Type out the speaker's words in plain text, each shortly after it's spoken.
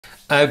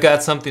I've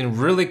got something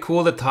really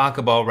cool to talk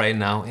about right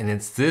now, and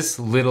it's this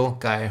little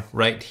guy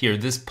right here,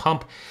 this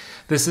pump.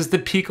 This is the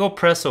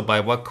Picopresso by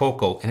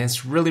Wacaco, and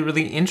it's really,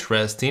 really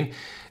interesting.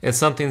 It's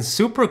something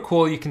super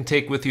cool you can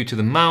take with you to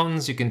the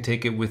mountains. You can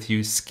take it with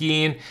you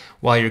skiing,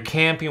 while you're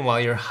camping,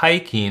 while you're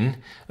hiking.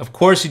 Of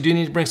course, you do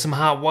need to bring some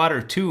hot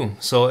water too.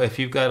 So if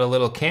you've got a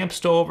little camp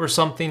stove or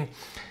something,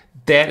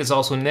 that is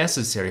also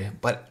necessary.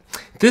 But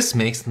this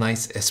makes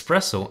nice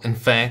espresso. In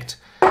fact,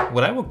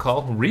 what I would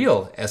call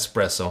real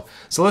espresso.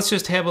 So let's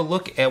just have a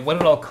look at what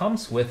it all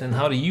comes with and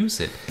how to use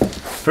it.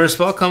 First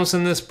of all, it comes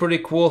in this pretty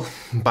cool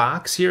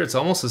box here. It's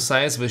almost the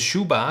size of a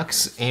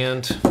shoebox,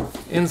 and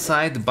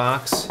inside the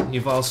box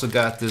you've also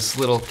got this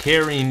little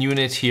carrying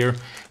unit here,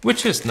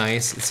 which is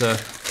nice. It's a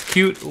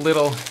cute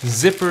little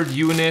zippered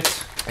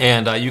unit,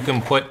 and you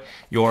can put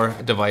your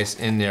device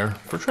in there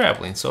for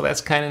traveling. So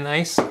that's kind of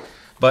nice.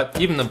 But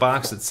even the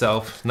box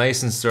itself,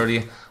 nice and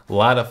sturdy, a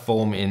lot of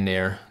foam in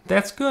there.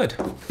 That's good.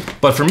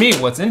 But for me,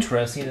 what's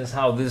interesting is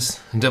how this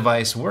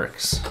device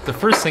works. The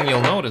first thing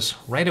you'll notice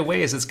right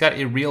away is it's got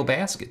a real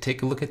basket.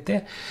 Take a look at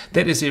that.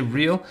 That is a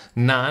real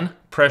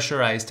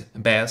non-pressurized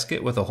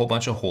basket with a whole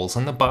bunch of holes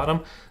on the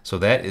bottom. So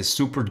that is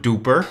super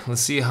duper.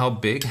 Let's see how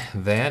big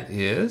that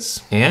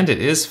is. And it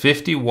is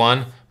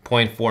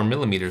 51.4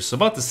 millimeters, so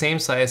about the same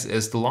size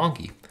as the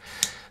Longi.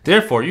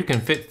 Therefore, you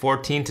can fit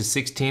 14 to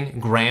 16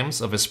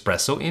 grams of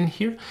espresso in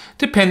here,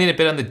 depending a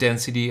bit on the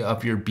density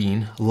of your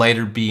bean.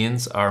 Lighter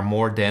beans are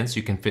more dense.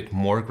 You can fit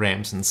more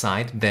grams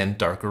inside than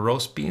darker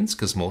roast beans,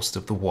 because most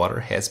of the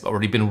water has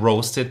already been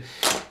roasted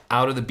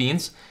out of the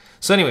beans.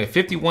 So anyway,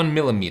 51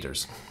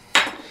 millimeters.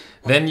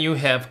 Then you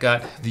have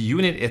got the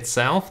unit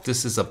itself.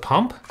 This is a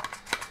pump.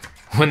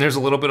 When there's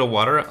a little bit of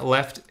water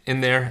left in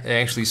there, it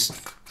actually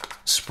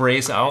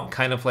sprays out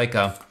kind of like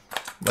a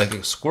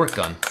squirt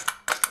gun.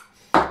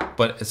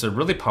 But it's a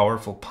really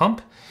powerful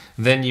pump.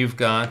 Then you've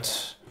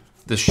got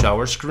the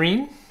shower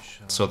screen.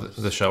 So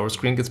the shower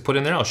screen gets put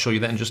in there. I'll show you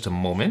that in just a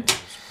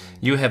moment.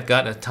 You have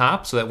got a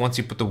top so that once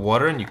you put the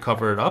water in, you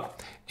cover it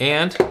up.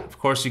 And of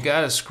course, you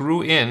gotta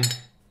screw in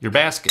your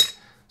basket.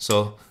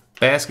 So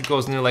basket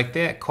goes in there like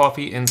that,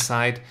 coffee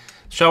inside,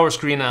 shower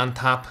screen on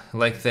top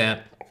like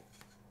that.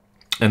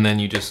 And then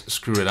you just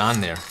screw it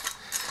on there.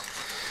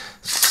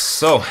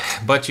 So,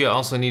 but you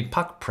also need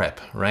puck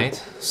prep,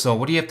 right? So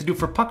what do you have to do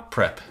for puck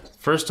prep?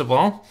 First of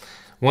all,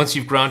 once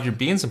you've ground your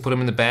beans and put them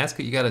in the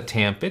basket, you gotta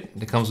tamp it.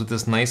 It comes with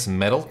this nice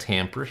metal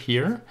tamper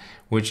here,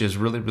 which is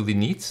really, really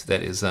neat.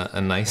 That is a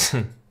nice,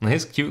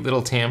 nice, cute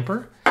little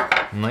tamper.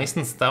 Nice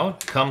and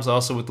stout. Comes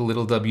also with the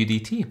little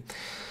WD-T.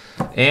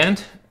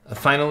 And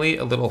finally,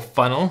 a little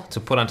funnel to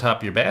put on top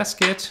of your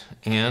basket,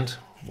 and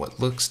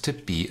what looks to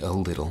be a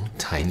little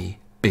tiny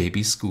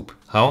baby scoop.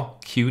 How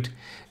cute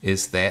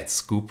is that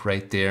scoop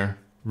right there?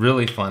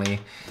 Really funny.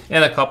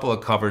 And a couple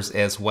of covers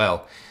as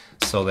well,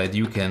 so that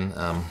you can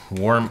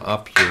warm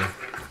up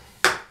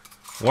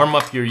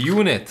your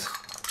unit.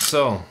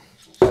 So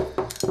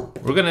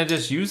we're gonna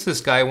just use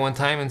this guy one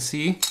time and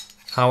see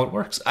how it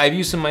works. I've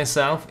used him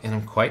myself and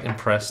I'm quite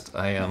impressed.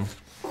 I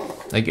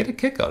get a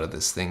kick out of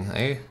this thing.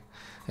 I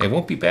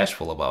won't be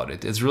bashful about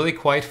it. It's really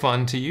quite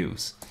fun to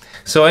use.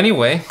 So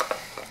anyway,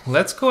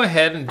 let's go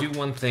ahead and do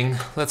one thing.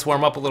 Let's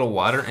warm up a little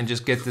water and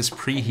just get this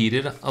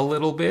preheated a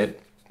little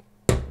bit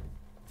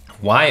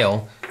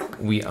while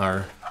we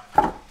are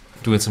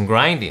doing some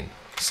grinding.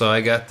 So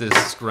I got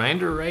this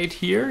grinder right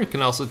here. You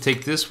can also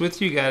take this with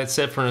you. You got it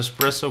set for an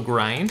espresso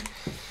grind.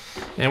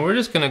 And we're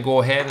just gonna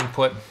go ahead and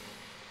put,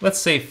 let's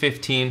say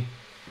 15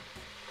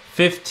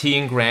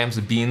 grams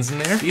of beans in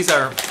there. These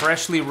are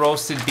freshly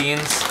roasted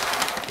beans,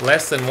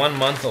 less than 1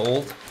 month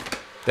old.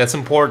 That's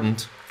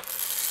important.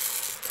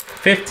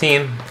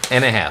 15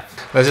 and a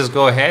half. Let's just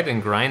go ahead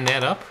and grind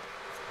that up.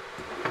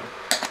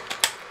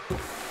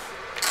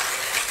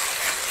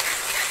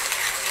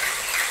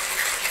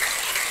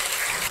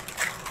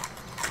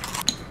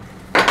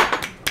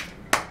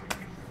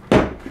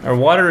 Our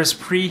water is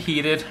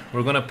preheated.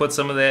 We're gonna put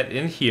some of that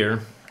in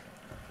here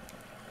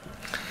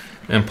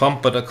and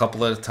pump it a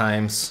couple of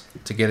times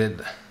to get it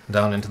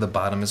down into the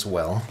bottom as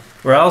well.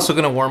 We're also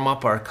gonna warm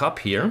up our cup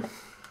here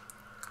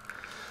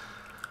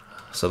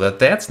so that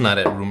that's not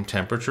at room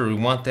temperature. We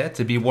want that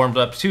to be warmed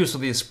up too, so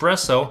the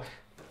espresso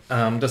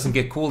doesn't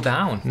get cooled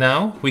down.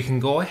 Now we can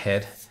go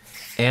ahead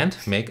and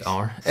make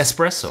our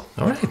espresso.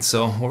 All right,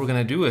 so what we're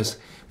gonna do is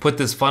put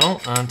this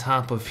funnel on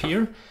top of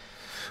here.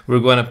 We're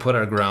going to put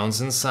our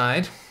grounds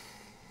inside.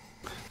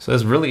 So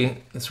it's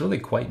really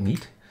quite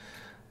neat.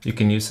 You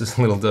can use this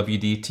little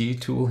WD-T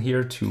tool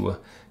here to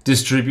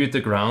distribute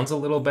the grounds a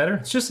little better.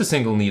 It's just a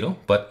single needle,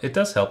 but it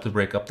does help to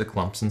break up the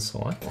clumps and so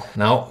on.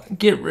 Now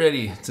get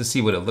ready to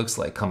see what it looks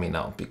like coming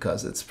out,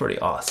 because it's pretty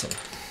awesome.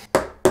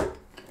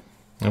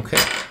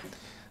 Okay,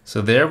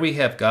 so there we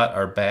have got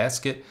our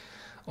basket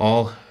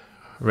all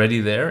ready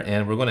there,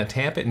 and we're going to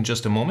tamp it in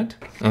just a moment.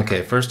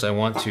 Okay, first I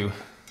want to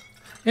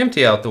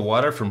empty out the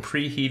water from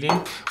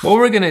preheating. What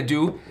we're gonna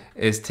do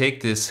is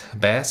take this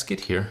basket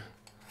here,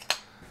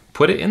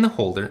 put it in the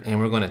holder, and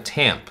we're gonna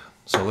tamp.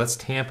 So let's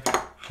tamp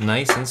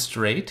nice and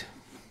straight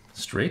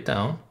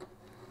down.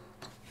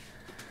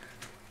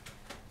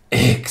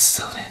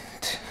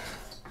 Excellent.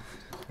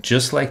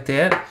 Just like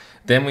that.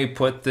 Then we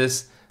put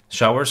this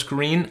shower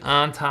screen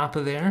on top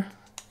of there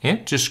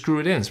and just screw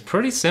it in. It's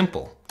pretty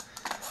simple.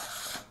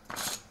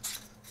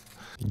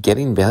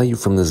 Getting value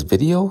from this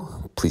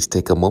video? Please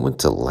take a moment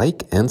to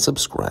like and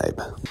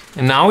subscribe.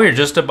 And now we're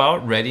just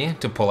about ready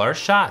to pull our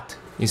shot.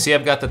 You see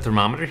I've got the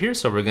thermometer here,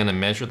 so we're gonna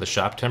measure the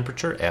shop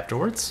temperature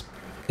afterwards.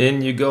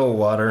 In you go,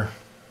 water.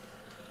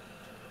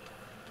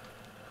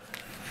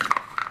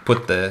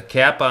 Put the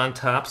cap on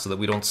top so that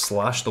we don't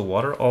slosh the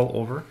water all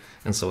over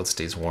and so it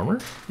stays warmer.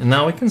 And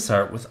now we can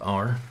start with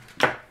our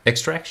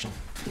extraction.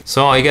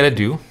 So all you gotta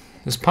do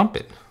is pump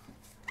it.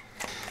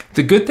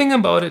 The good thing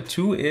about it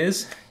too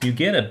is you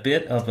get a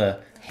bit of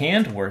a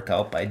hand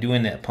workout by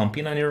doing that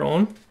pumping on your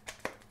own.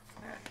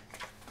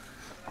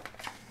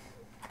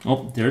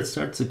 Oh, there it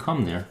starts to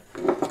come there.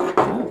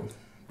 Oh,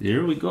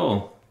 there we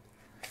go.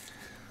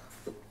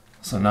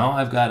 So now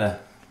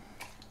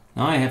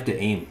now I have to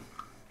aim.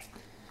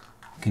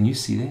 Can you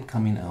see that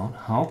coming out?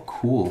 How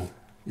cool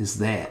is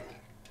that?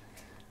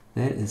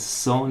 That is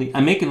so neat.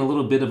 I'm making a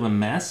little bit of a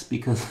mess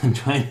because I'm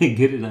trying to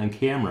get it on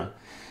camera,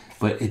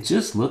 but it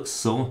just looks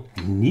so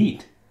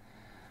neat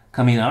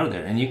coming out of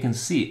there. And you can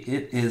see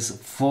it is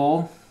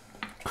full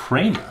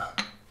crema.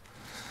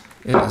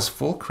 It is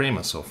full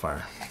crema so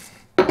far.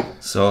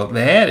 So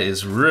that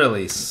is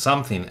really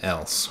something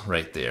else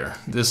right there.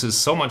 This is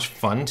so much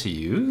fun to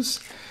use.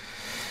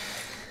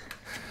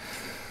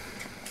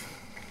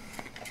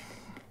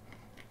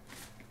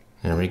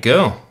 There we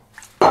go.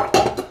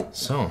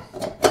 So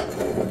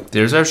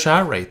there's our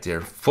shot right there,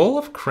 full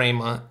of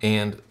crema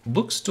and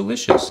looks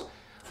delicious.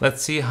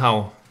 Let's see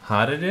how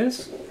hot it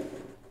is.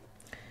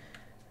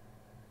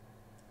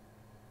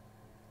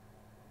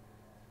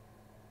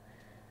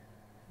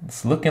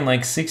 It's looking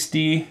like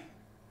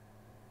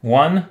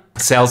 61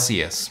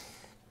 Celsius.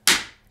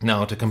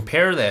 Now to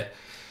compare that,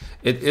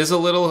 it is a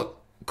little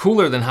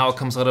cooler than how it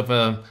comes out of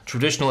a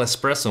traditional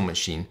espresso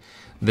machine.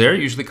 There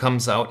usually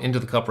comes out into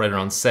the cup right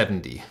around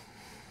 70.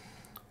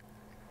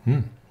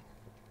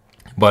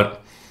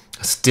 But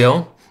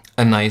still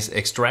a nice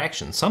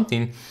extraction,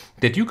 something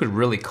that you could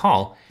really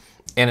call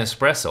an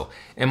espresso.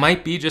 It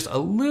might be just a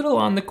little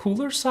on the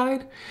cooler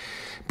side,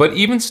 but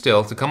even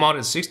still, to come out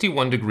at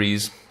 61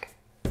 degrees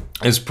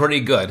is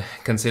pretty good,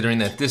 considering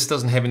that this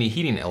doesn't have any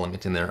heating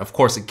element in there. Of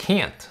course it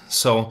can't,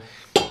 so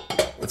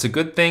it's a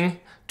good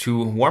thing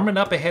to warm it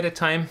up ahead of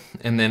time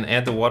and then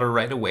add the water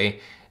right away,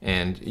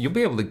 and you'll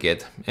be able to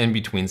get in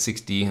between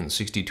 60 and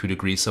 62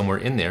 degrees, somewhere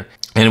in there.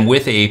 And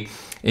with a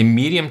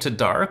medium to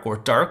dark or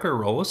darker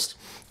roast,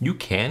 you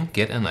can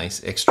get a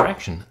nice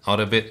extraction out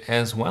of it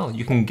as well.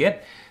 You can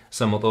get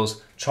some of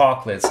those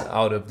chocolates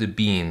out of the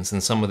beans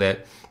and some of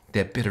that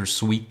bitter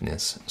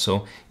sweetness.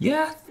 So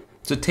yeah,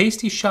 it's a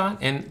tasty shot,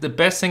 and the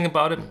best thing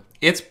about it,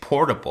 it's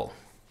portable.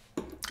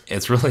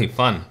 It's really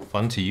fun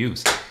to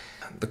use.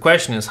 The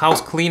question is, how's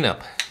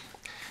cleanup?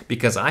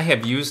 Because I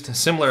have used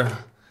similar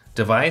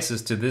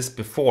devices to this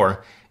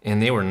before,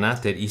 and they were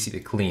not that easy to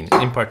clean.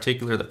 In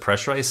particular, the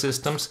pressurized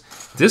systems.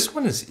 This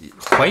one is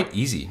quite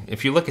easy.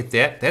 If you look at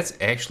that, that's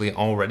actually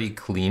already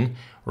clean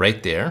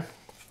right there.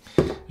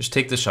 Just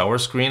take the shower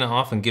screen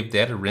off and give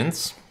that a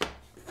rinse.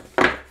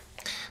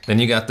 Then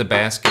you got the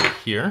basket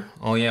here.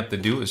 All you have to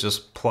do is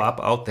just plop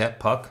out that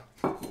puck.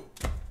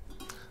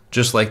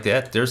 Just like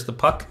that, there's the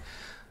puck.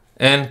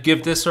 And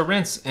give this a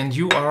rinse, and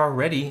you are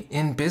already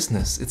in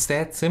business. It's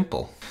that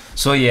simple.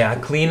 So yeah,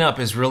 cleanup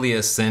is really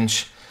a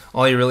cinch.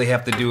 All you really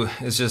have to do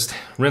is just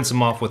rinse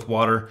them off with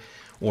water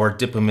or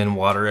dip them in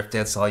water if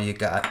that's all you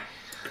got.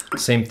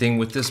 Same thing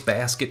with this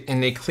basket,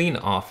 and they clean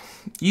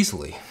off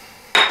easily.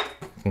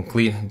 You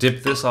can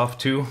dip this off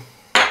too.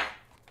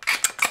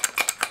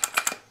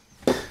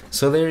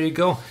 So there you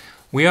go.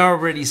 We are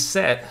already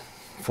set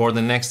for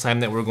the next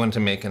time that we're going to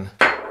make an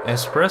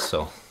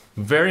espresso.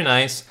 Very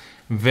nice,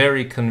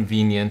 very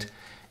convenient,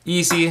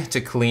 easy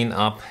to clean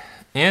up,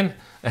 and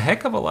a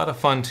heck of a lot of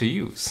fun to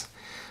use.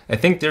 I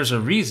think there's a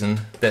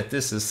reason that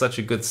this is such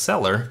a good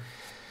seller,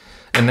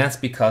 and that's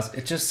because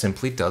it just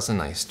simply does a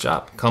nice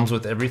job. Comes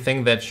with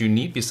everything that you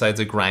need besides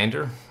a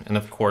grinder and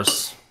of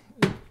course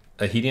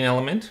a heating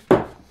element.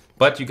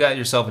 But you got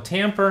yourself a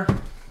tamper,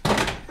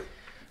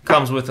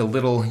 comes with a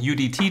little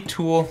UDT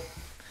tool,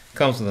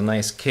 comes with a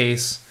nice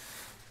case,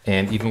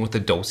 and even with a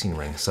dosing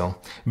ring. So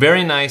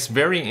very nice,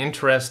 very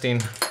interesting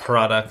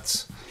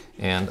products.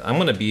 And I'm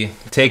gonna be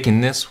taking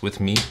this with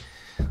me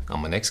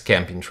on my next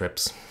camping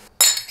trips.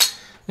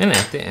 And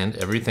at the end,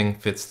 everything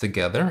fits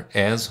together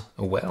as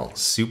well.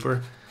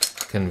 Super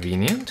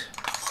convenient.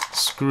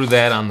 Screw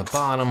that on the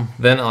bottom.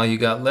 Then all you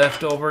got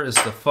left over is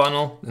the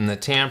funnel and the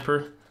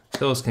tamper.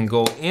 Those can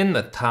go in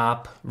the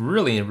top.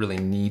 Really, really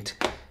neat.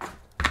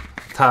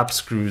 Top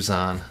screws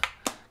on.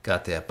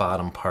 Got that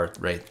bottom part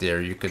right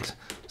there. You could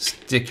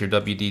stick your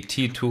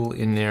WD-T tool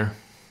in there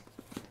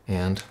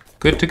and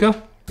good to go.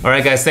 All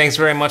right guys, thanks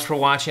very much for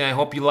watching. I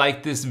hope you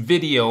liked this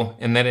video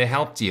and that it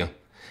helped you.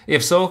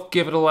 If so,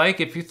 give it a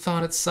like. If you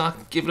thought it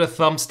sucked, give it a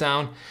thumbs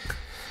down.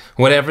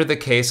 Whatever the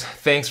case,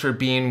 thanks for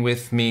being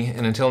with me,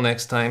 and until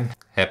next time,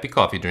 happy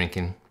coffee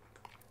drinking.